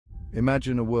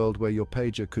Imagine a world where your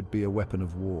pager could be a weapon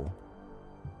of war.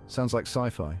 Sounds like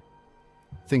sci-fi.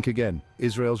 Think again.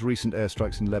 Israel's recent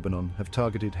airstrikes in Lebanon have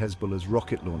targeted Hezbollah's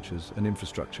rocket launchers and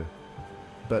infrastructure.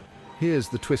 But here's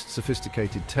the twist: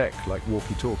 sophisticated tech like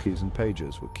walkie-talkies and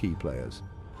pagers were key players.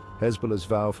 Hezbollah's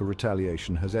vow for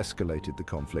retaliation has escalated the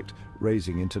conflict,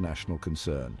 raising international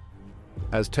concern.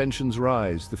 As tensions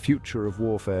rise, the future of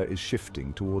warfare is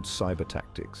shifting towards cyber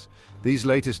tactics. These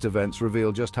latest events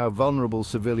reveal just how vulnerable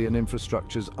civilian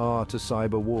infrastructures are to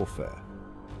cyber warfare.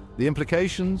 The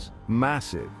implications?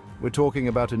 Massive. We're talking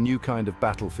about a new kind of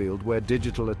battlefield where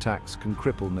digital attacks can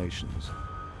cripple nations.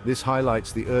 This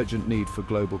highlights the urgent need for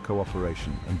global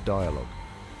cooperation and dialogue.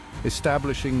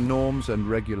 Establishing norms and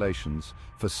regulations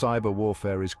for cyber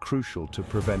warfare is crucial to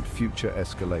prevent future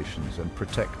escalations and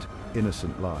protect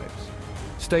innocent lives.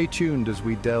 Stay tuned as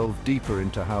we delve deeper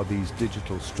into how these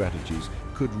digital strategies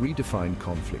could redefine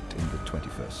conflict in the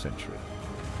 21st century.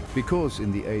 Because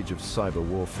in the age of cyber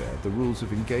warfare, the rules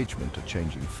of engagement are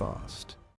changing fast.